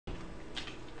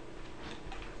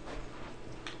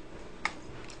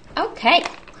Okay,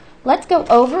 let's go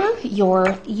over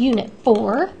your Unit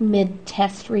 4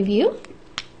 mid-test review.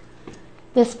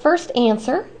 This first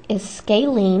answer is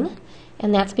scalene,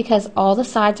 and that's because all the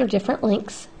sides are different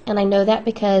lengths, and I know that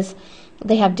because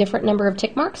they have different number of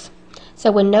tick marks.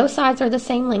 So when no sides are the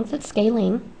same length, it's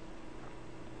scalene.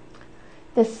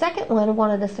 The second one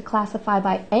wanted us to classify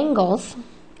by angles,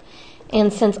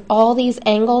 and since all these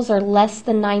angles are less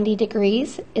than 90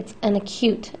 degrees, it's an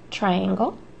acute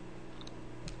triangle.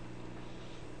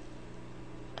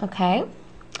 Okay.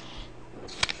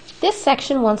 This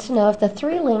section wants to know if the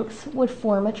three lengths would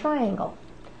form a triangle.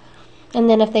 And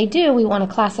then if they do, we want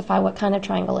to classify what kind of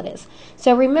triangle it is.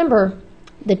 So remember,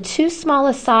 the two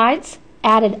smallest sides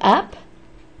added up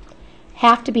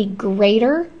have to be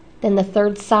greater than the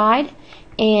third side.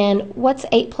 And what's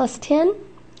 8 plus 10?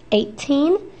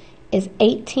 18. Is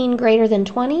 18 greater than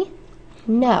 20?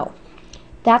 No.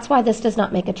 That's why this does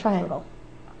not make a triangle.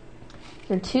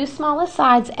 Your two smallest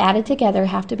sides added together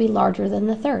have to be larger than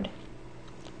the third.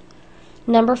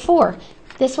 Number 4,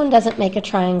 this one doesn't make a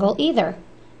triangle either.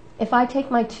 If I take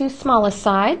my two smallest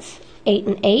sides, 8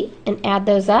 and 8, and add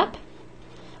those up,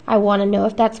 I want to know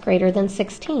if that's greater than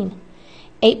 16.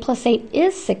 8 plus 8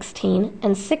 is 16,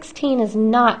 and 16 is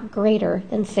not greater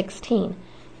than 16.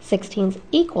 16 is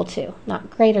equal to, not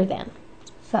greater than.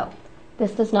 So,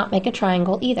 this does not make a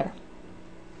triangle either.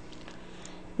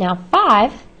 Now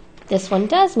 5, this one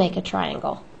does make a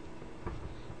triangle.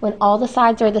 When all the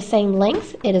sides are the same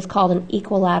length, it is called an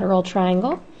equilateral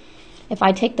triangle. If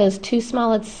I take those two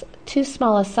smallest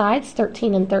sides,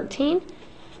 13 and 13,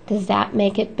 does that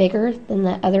make it bigger than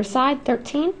the other side,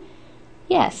 13?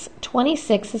 Yes,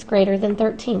 26 is greater than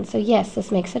 13. So yes,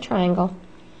 this makes a triangle,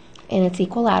 and it's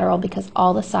equilateral because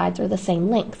all the sides are the same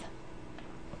length.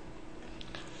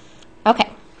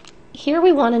 Okay, here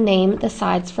we want to name the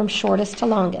sides from shortest to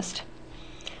longest.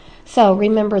 So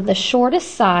remember, the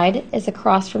shortest side is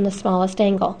across from the smallest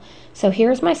angle. So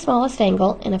here's my smallest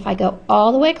angle, and if I go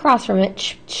all the way across from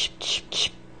it,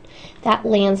 that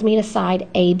lands me to side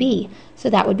AB. So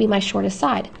that would be my shortest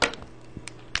side.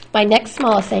 My next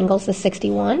smallest angle is the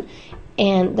 61,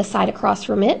 and the side across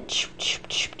from it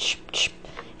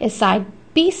is side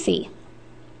BC.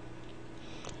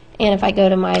 And if I go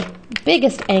to my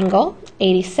biggest angle,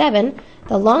 87,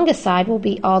 the longest side will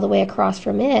be all the way across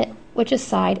from it, which is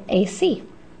side AC.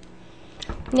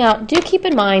 Now, do keep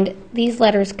in mind, these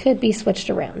letters could be switched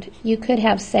around. You could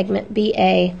have segment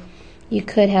BA, you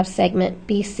could have segment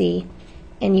BC,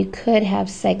 and you could have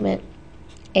segment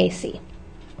AC.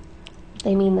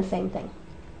 They mean the same thing.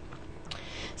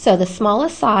 So the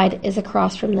smallest side is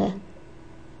across from the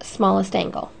smallest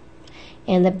angle,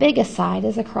 and the biggest side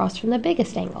is across from the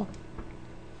biggest angle.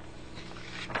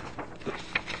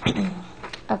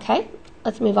 Okay,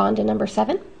 let's move on to number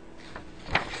 7.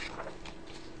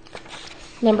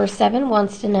 Number 7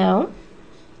 wants to know,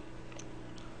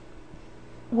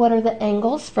 what are the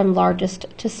angles from largest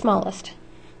to smallest?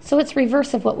 So it's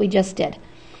reverse of what we just did.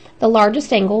 The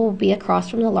largest angle will be across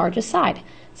from the largest side.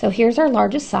 So here's our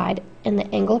largest side, and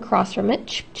the angle across from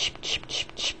it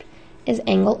is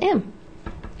angle M.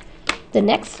 The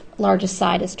next largest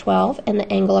side is 12, and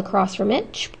the angle across from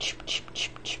it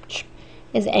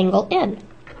is angle N.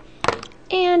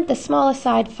 And the smallest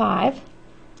side, 5,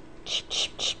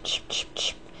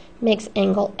 makes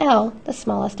angle L the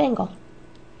smallest angle.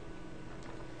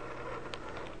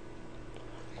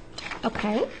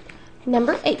 Okay,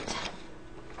 number 8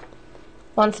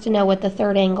 wants to know what the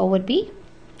third angle would be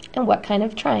and what kind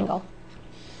of triangle.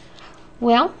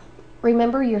 Well,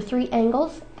 remember your three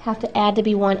angles have to add to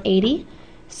be 180.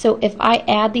 So if I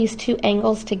add these two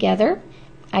angles together,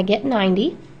 I get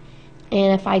 90.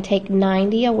 And if I take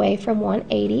 90 away from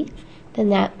 180, then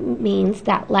that means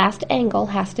that last angle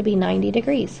has to be 90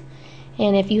 degrees.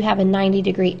 And if you have a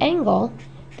 90-degree angle,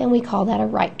 then we call that a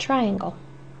right triangle.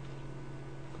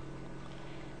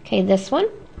 Okay, this one,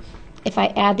 if I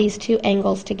add these two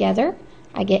angles together,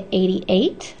 I get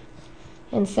 88.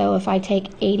 And so if I take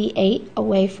 88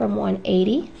 away from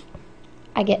 180,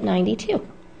 I get 92.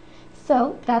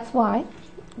 So that's why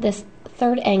this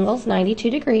third angle is 92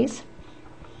 degrees.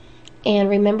 And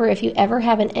remember, if you ever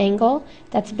have an angle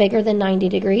that's bigger than 90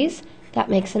 degrees,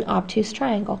 that makes an obtuse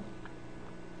triangle.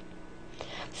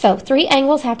 So 3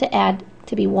 angles have to add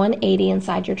to be 180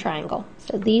 inside your triangle.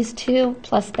 So these two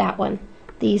plus that one,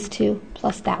 these two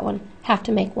plus that one have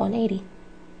to make 180.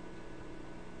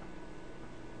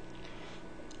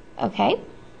 Okay.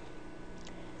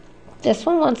 This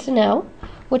one wants to know,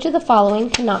 which of the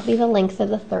following cannot be the length of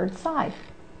the third side?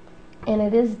 And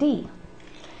it is D.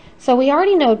 So we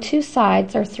already know two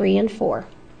sides are 3 and 4.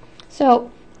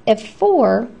 So if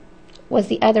 4 was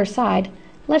the other side,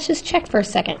 Let's just check for a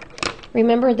second.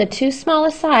 Remember, the two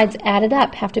smallest sides added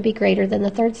up have to be greater than the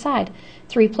third side.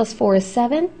 3 plus 4 is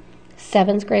 7.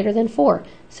 7 is greater than 4.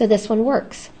 So this one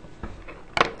works.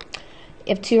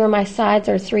 If two of my sides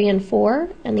are 3 and 4,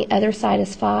 and the other side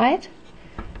is 5,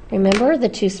 remember, the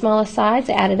two smallest sides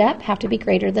added up have to be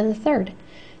greater than the third.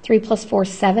 3 plus 4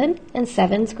 is 7, and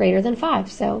 7 is greater than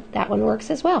 5. So that one works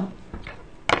as well.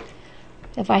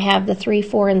 If I have the 3,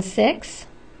 4, and 6,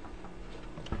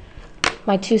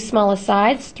 my two smallest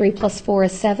sides, 3 plus 4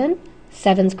 is 7.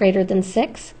 7 is greater than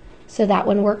 6, so that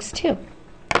one works too.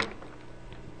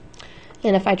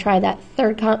 And if I try that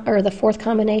the fourth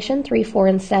combination, 3, 4,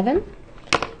 and 7,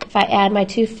 if I add my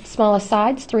two smallest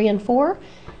sides, 3 and 4,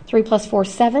 3 plus 4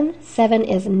 is 7. 7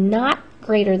 is not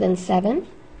greater than 7,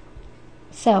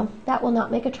 so that will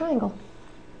not make a triangle.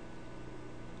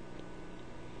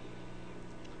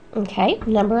 Okay,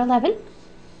 number 11.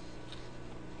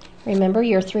 Remember,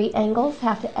 your three angles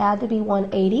have to add to be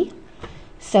 180.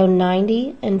 So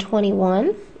 90 and 21.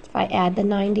 If I add the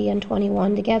 90 and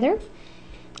 21 together,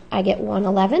 I get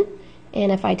 111.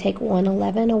 And if I take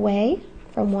 111 away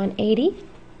from 180,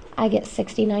 I get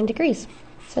 69 degrees.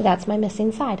 So that's my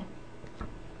missing side.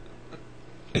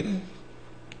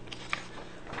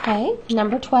 Okay,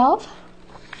 number 12.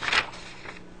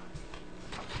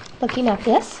 Looking at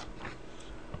this,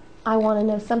 I want to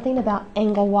know something about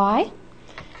angle Y.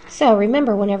 So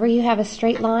remember, whenever you have a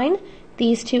straight line,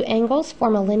 these two angles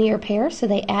form a linear pair, so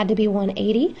they add to be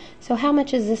 180. So how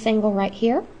much is this angle right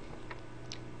here?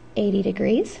 80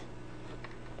 degrees.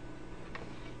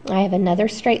 I have another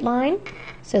straight line,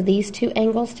 so these two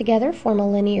angles together form a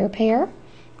linear pair.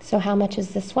 So how much is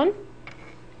this one?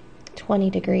 20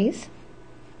 degrees.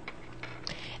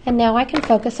 And now I can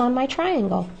focus on my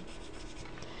triangle.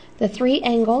 The three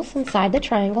angles inside the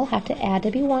triangle have to add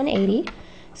to be 180.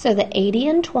 So the 80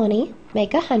 and 20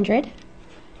 make 100.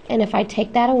 And if I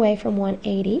take that away from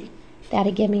 180,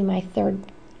 that'd give me my third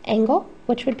angle,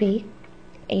 which would be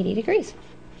 80 degrees.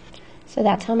 So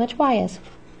that's how much Y is.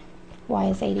 Y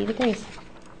is 80 degrees.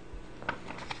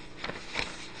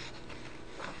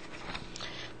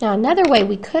 Now another way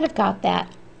we could have got that,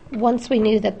 once we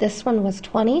knew that this one was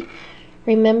 20,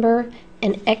 remember,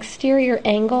 an exterior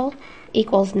angle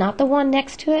equals not the one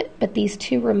next to it, but these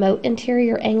two remote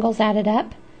interior angles added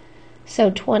up.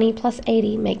 So 20 plus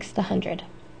 80 makes the 100.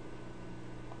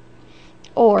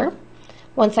 Or,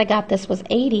 once I got this was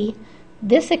 80,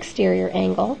 this exterior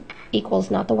angle equals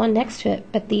not the one next to it,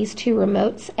 but these two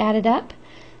remotes added up.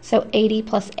 So 80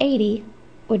 plus 80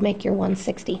 would make your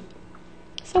 160.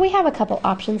 So we have a couple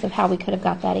options of how we could have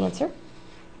got that answer.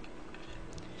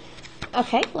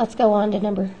 Okay, let's go on to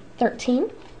number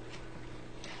 13.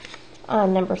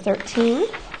 On number 13,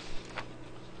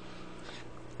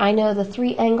 I know the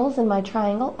three angles in my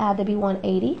triangle add to be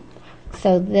 180.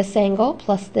 So this angle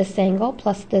plus this angle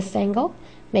plus this angle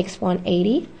makes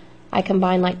 180. I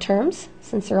combine like terms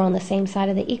since they're on the same side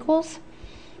of the equals,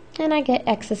 and I get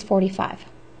x is 45.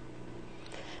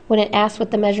 When it asks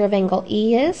what the measure of angle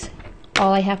E is,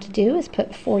 all I have to do is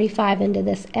put 45 into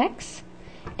this x,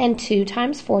 and 2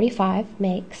 times 45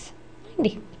 makes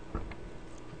 90.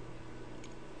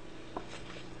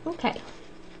 Okay,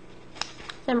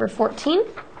 number 14.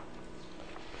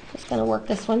 Just going to work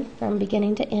this one from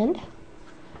beginning to end.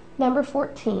 Number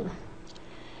 14.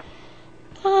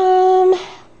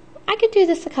 I could do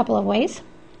this a couple of ways,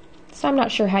 so I'm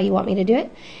not sure how you want me to do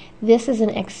it. This is an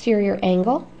exterior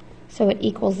angle, so it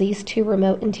equals these two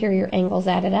remote interior angles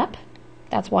added up.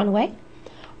 That's one way.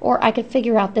 Or I could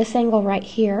figure out this angle right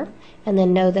here and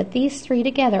then know that these three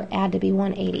together add to be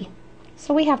 180.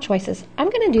 So we have choices. I'm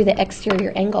going to do the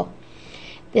exterior angle.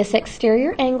 This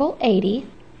exterior angle, 80,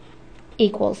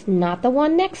 equals not the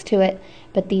one next to it,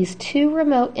 but these two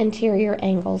remote interior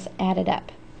angles added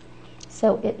up.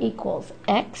 So it equals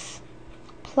x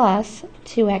plus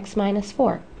 2x minus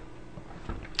 4.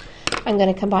 I'm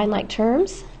going to combine like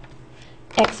terms.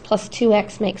 X plus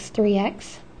 2x makes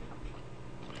 3x.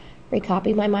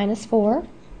 Recopy my minus 4,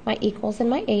 my equals, and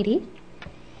my 80.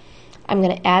 I'm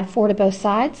going to add 4 to both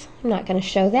sides. I'm not going to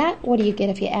show that. What do you get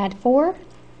if you add 4?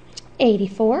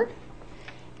 84.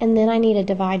 And then I need to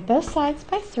divide both sides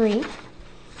by 3.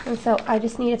 And so I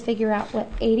just need to figure out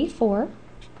what 84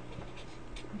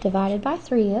 divided by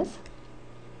 3 is.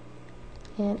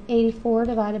 And 84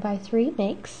 divided by 3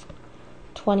 makes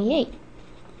 28.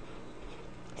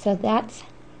 So that's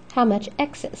how much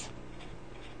x is.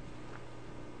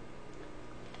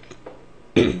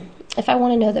 If I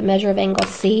want to know the measure of angle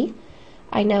C,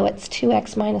 I know it's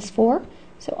 2x minus 4.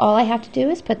 So all I have to do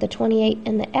is put the 28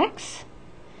 in the x,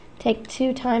 take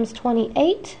 2 times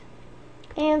 28,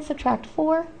 and subtract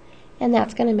 4, and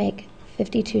that's going to make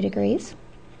 52 degrees.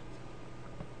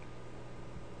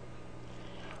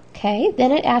 Okay,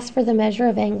 then it asks for the measure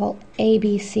of angle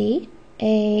ABC.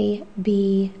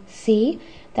 ABC,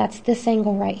 that's this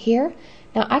angle right here.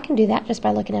 Now I can do that just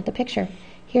by looking at the picture.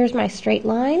 Here's my straight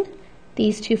line.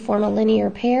 These two form a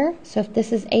linear pair. So if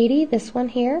this is 80, this one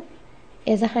here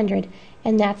is 100.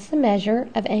 And that's the measure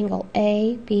of angle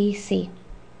ABC.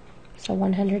 So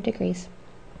 100 degrees.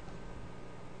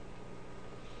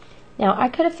 Now I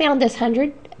could have found this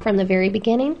 100 from the very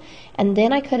beginning, and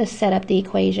then I could have set up the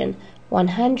equation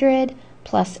 100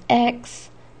 plus x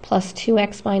plus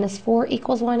 2x minus 4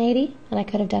 equals 180, and I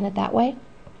could have done it that way.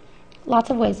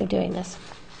 Lots of ways of doing this.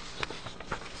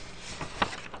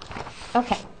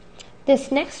 Okay,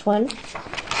 this next one,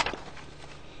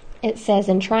 it says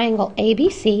in triangle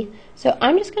ABC, so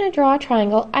I'm just going to draw a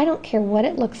triangle. I don't care what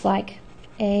it looks like.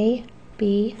 A,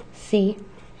 B, C.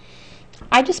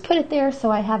 I just put it there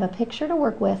so I have a picture to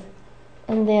work with,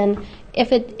 and then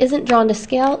if it isn't drawn to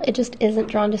scale, it just isn't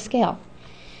drawn to scale.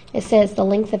 It says the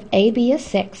length of AB is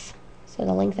 6, so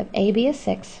the length of AB is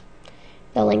 6.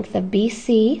 The length of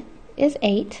BC is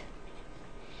 8,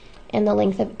 and the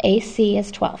length of AC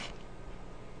is 12.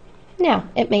 Now,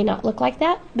 it may not look like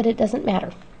that, but it doesn't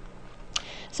matter.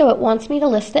 So it wants me to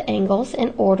list the angles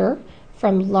in order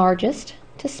from largest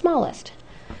to smallest.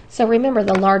 So remember,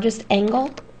 the largest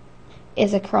angle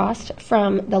is across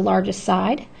from the largest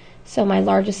side. So my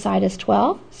largest side is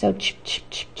 12. So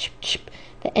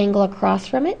the angle across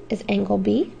from it is angle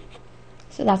B.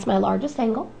 So that's my largest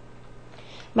angle.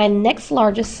 My next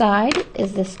largest side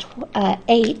is this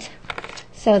 8.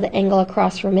 So the angle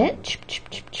across from it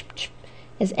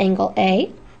is angle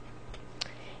A.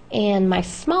 And my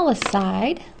smallest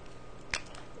side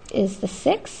is the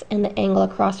 6, and the angle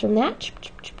across from that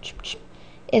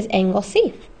is angle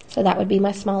C. So that would be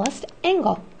my smallest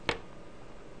angle.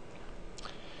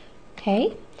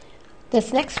 Okay,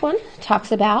 this next one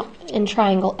talks about in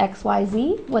triangle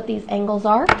XYZ what these angles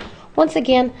are. Once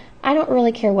again, I don't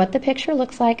really care what the picture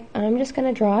looks like. I'm just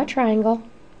going to draw a triangle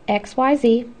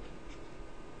XYZ,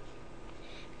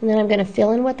 and then I'm going to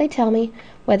fill in what they tell me,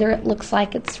 whether it looks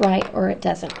like it's right or it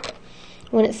doesn't.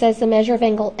 When it says the measure of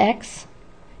angle X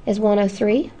is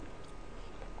 103,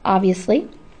 obviously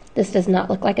this does not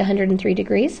look like 103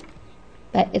 degrees,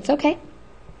 but it's okay.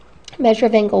 Measure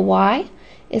of angle Y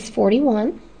is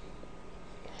 41,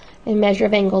 and measure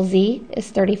of angle Z is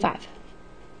 35.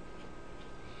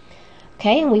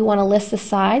 Okay, and we want to list the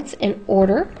sides in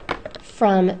order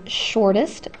from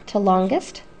shortest to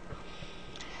longest.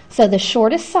 So the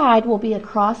shortest side will be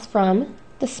across from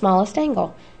the smallest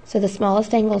angle. So the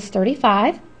smallest angle is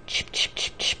 35,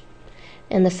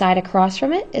 and the side across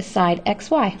from it is side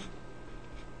XY,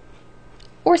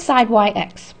 or side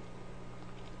YX.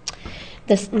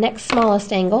 The next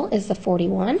smallest angle is the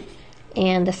 41,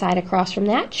 and the side across from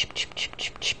that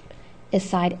is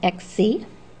side XZ,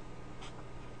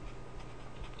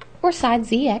 or side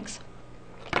ZX.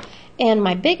 And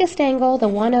my biggest angle, the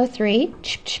 103,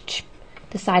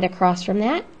 the side across from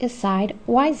that is side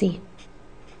YZ,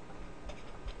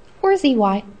 or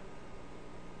ZY.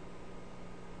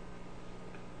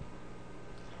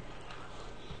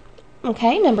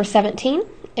 Okay, number 17,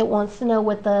 it wants to know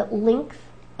what the length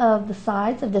of the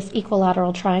sides of this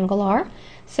equilateral triangle are.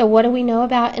 So what do we know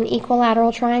about an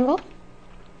equilateral triangle?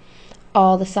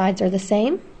 All the sides are the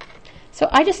same. So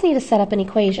I just need to set up an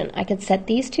equation. I could set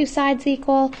these two sides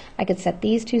equal, I could set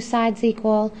these two sides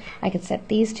equal, I could set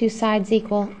these two sides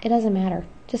equal. It doesn't matter.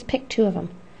 Just pick two of them.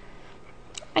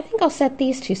 I think I'll set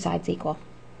these two sides equal.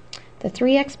 The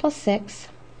 3x plus 6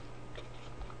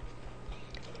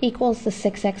 equals the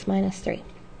 6x minus 3.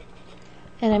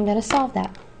 And I'm going to solve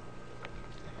that.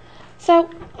 So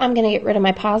I'm going to get rid of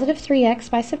my positive 3x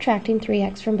by subtracting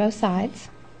 3x from both sides.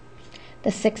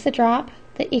 The 6 a drop,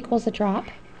 the equals a drop.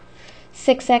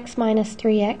 6x minus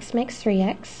 3x makes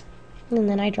 3x. And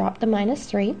then I drop the minus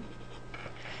 3.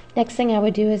 Next thing I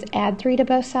would do is add 3 to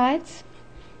both sides.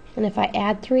 And if I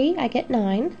add 3, I get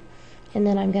 9. And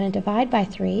then I'm going to divide by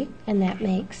 3, and that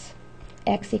makes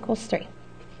x equals 3.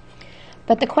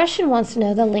 But the question wants to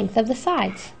know the length of the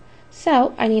sides.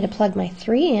 So I need to plug my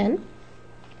 3 in.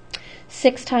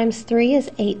 6 times 3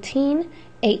 is 18.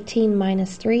 18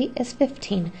 minus 3 is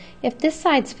 15. If this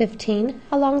side's 15,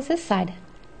 how long is this side?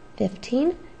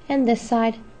 15. And this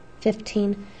side,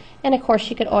 15. And of course,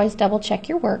 you could always double check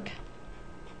your work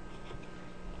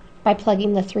by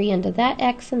plugging the 3 into that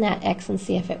x and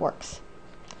see if it works.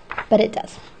 But it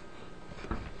does.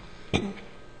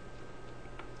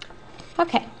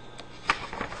 Okay.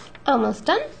 Almost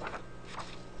done.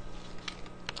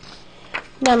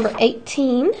 Number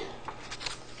 18.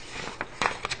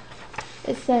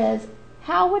 It says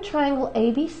How would triangle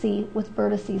ABC with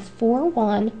vertices 4,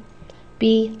 1,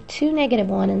 B, 2,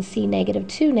 -1, and C,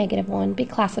 -2, -1 be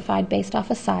classified based off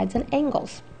of sides and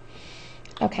angles?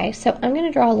 Okay, so I'm going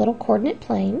to draw a little coordinate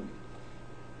plane.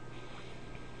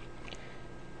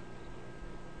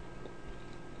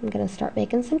 I'm going to start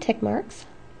making some tick marks,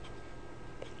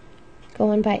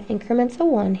 going by increments of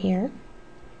 1 here.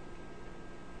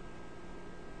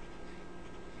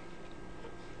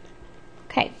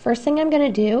 Okay, first thing I'm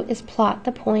going to do is plot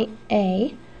the point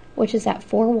A, which is at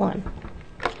 4, 1.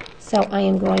 So I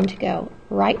am going to go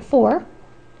right 4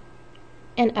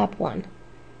 and up 1,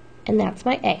 and that's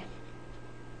my A.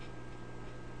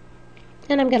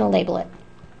 And I'm going to label it.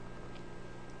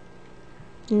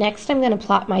 Next I'm going to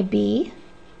plot my B,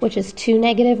 which is 2,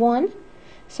 -1.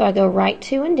 So I go right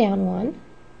 2 and down 1.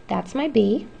 That's my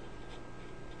B.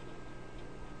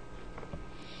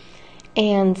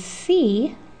 And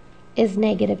C is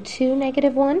 -2,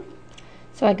 -1.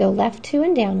 So I go left 2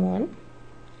 and down 1.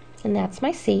 And that's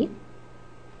my C.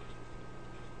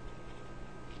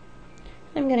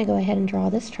 I'm going to go ahead and draw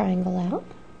this triangle out.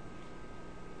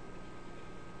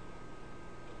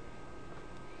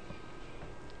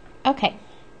 Okay.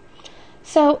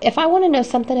 So if I want to know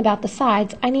something about the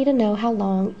sides, I need to know how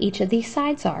long each of these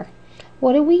sides are.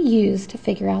 What do we use to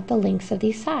figure out the lengths of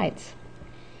these sides?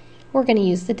 We're going to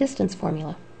use the distance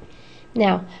formula.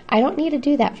 Now, I don't need to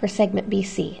do that for segment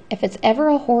BC. If it's ever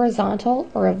a horizontal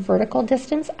or a vertical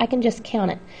distance, I can just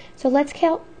count it. So let's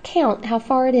count how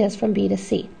far it is from B to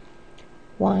C.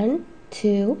 1,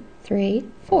 2, 3,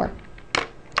 4.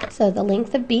 So the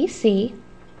length of BC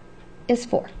is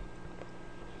 4.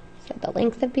 So the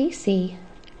length of BC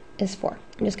is 4.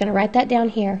 I'm just going to write that down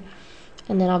here,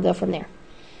 and then I'll go from there.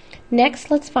 Next,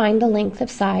 let's find the length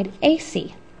of side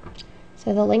AC.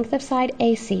 So the length of side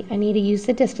AC, I need to use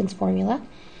the distance formula.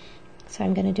 So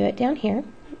I'm going to do it down here.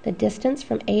 The distance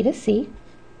from A to C.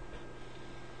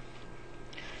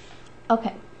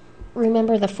 Okay,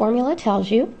 remember the formula tells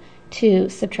you to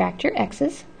subtract your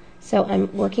x's. So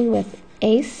I'm working with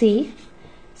AC.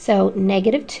 So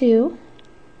 -2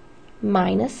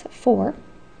 minus 4.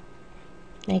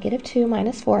 -2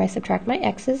 minus 4, I subtract my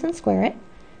x's and square it.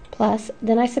 Plus,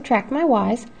 then I subtract my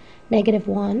y's.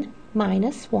 -1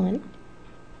 minus 1.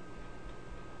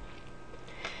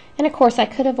 And of course, I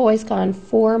could have always gone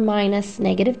 4 minus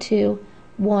 -2,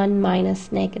 1 minus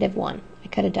 -1. I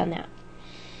could have done that.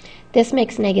 This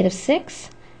makes -6.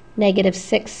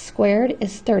 -6 squared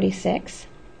is 36.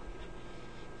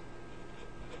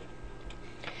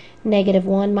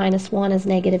 -1 minus 1 is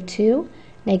 -2.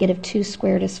 -2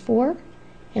 squared is 4.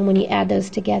 And when you add those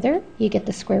together, you get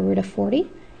the square root of 40.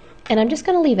 And I'm just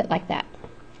going to leave it like that.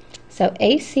 So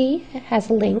AC has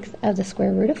a length of the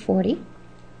square root of 40.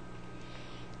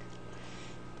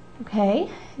 Okay,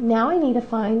 now I need to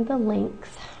find the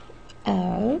length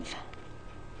of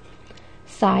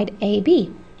side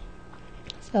AB.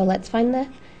 So let's find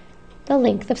the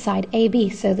length of side AB.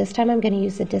 So this time I'm going to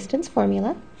use the distance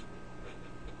formula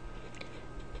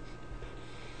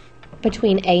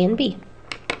between A and B.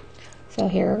 So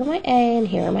here are my A and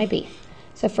here are my B.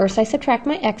 So first I subtract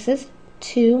my x's,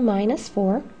 2 minus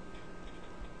 4,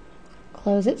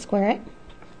 close it, square it.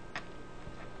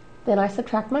 Then I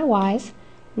subtract my y's,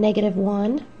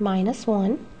 -1 minus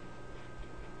 1,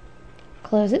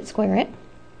 close it, square it,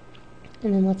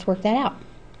 and then let's work that out.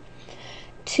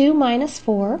 2 minus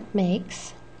 4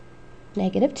 makes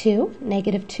 -2,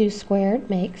 -2 squared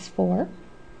makes 4.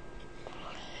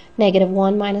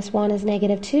 -1 minus 1 is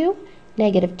 -2,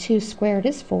 -2 squared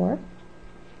is 4.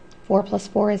 4 plus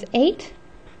 4 is 8,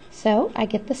 so I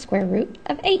get the square root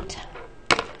of 8.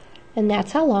 And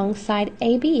that's how long side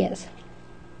AB is.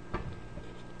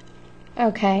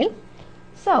 Okay,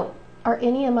 so are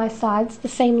any of my sides the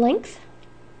same length?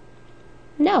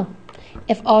 No.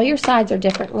 If all your sides are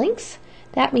different lengths,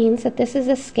 that means that this is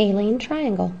a scalene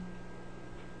triangle.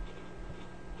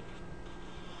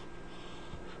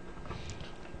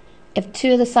 If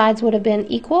 2 of the sides would have been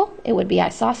equal, it would be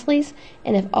isosceles,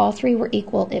 and if all 3 were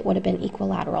equal, it would have been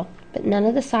equilateral. But none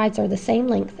of the sides are the same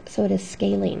length, so it is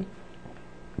scalene.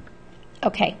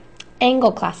 Okay,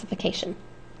 angle classification.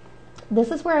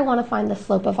 This is where I want to find the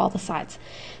slope of all the sides.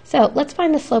 So let's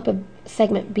find the slope of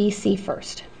segment BC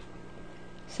first.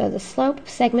 So the slope of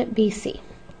segment BC.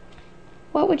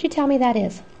 What would you tell me that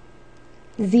is?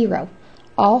 0.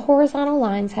 All horizontal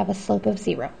lines have a slope of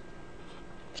 0.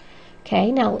 Okay,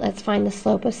 now let's find the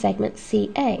slope of segment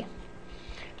CA.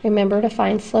 Remember, to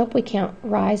find slope, we count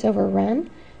rise over run.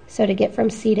 So to get from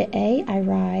C to A, I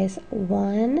rise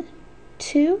 1,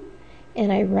 2,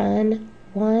 and I run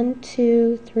 1,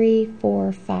 2, 3,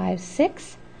 4, 5,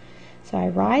 6. So I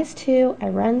rise 2, I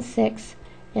run 6,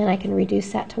 and I can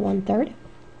reduce that to 1/3.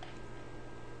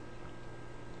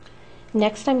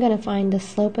 Next, I'm going to find the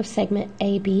slope of segment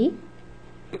AB.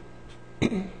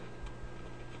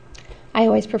 I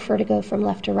always prefer to go from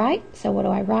left to right, so what do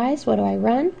I rise? What do I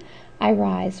run? I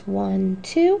rise 1,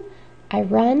 2. I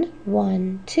run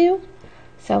 1, 2.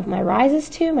 So my rise is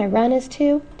 2, my run is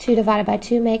 2. 2 divided by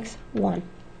 2 makes 1.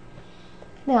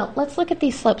 Now, let's look at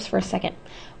these slopes for a second.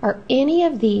 Are any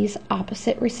of these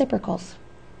opposite reciprocals?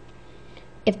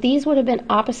 If these would have been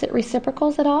opposite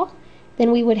reciprocals at all,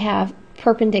 then we would have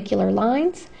perpendicular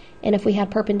lines, and if we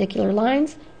had perpendicular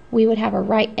lines, we would have a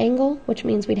right angle, which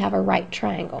means we'd have a right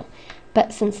triangle.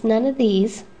 But since none of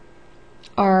these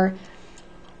are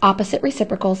opposite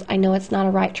reciprocals, I know it's not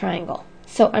a right triangle.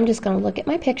 So I'm just going to look at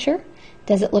my picture.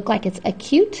 Does it look like it's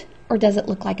acute, or does it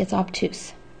look like it's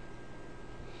obtuse?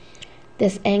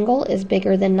 This angle is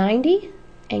bigger than 90.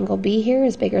 Angle B here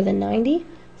is bigger than 90.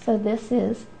 So this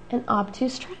is an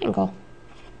obtuse triangle.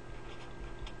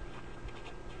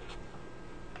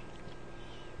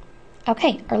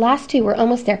 Okay, our last two, we're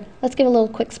almost there. Let's give a little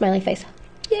quick smiley face.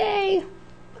 Yay!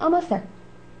 Almost there.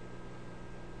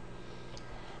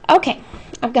 Okay,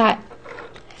 I've got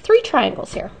 3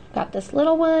 triangles here. I've got this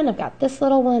little one, I've got this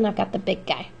little one, I've got the big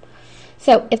guy.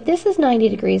 So if this is 90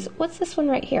 degrees, what's this one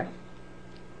right here?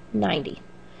 90.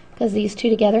 Because these two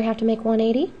together have to make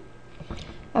 180.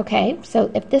 Okay,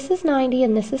 so if this is 90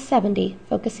 and this is 70,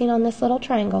 focusing on this little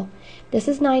triangle, this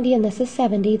is 90 and this is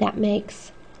 70, that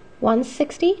makes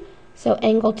 160. So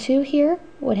angle 2 here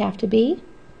would have to be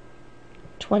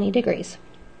 20 degrees.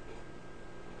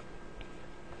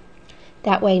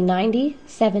 That way 90,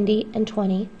 70, and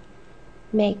 20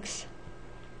 makes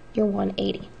your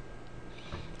 180.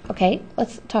 Okay,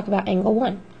 let's talk about angle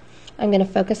 1. I'm going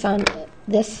to focus on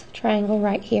this triangle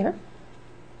right here.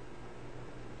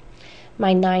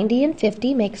 My 90 and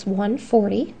 50 makes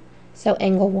 140, so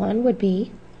angle 1 would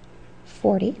be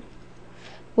 40,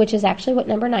 which is actually what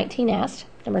number 19 asked.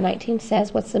 Number 19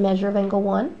 says, what's the measure of angle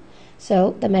 1?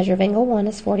 So the measure of angle 1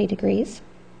 is 40 degrees.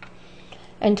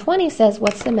 And 20 says,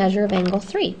 what's the measure of angle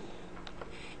 3?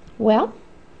 Well,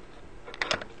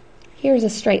 here's a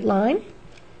straight line.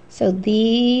 So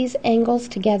these angles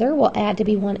together will add to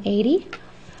be 180.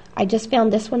 I just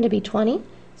found this one to be 20.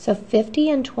 So 50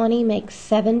 and 20 makes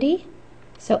 70.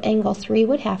 So angle 3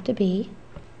 would have to be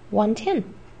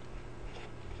 110.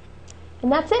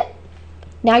 And that's it.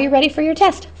 Now you're ready for your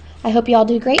test. I hope you all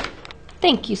do great.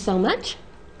 Thank you so much.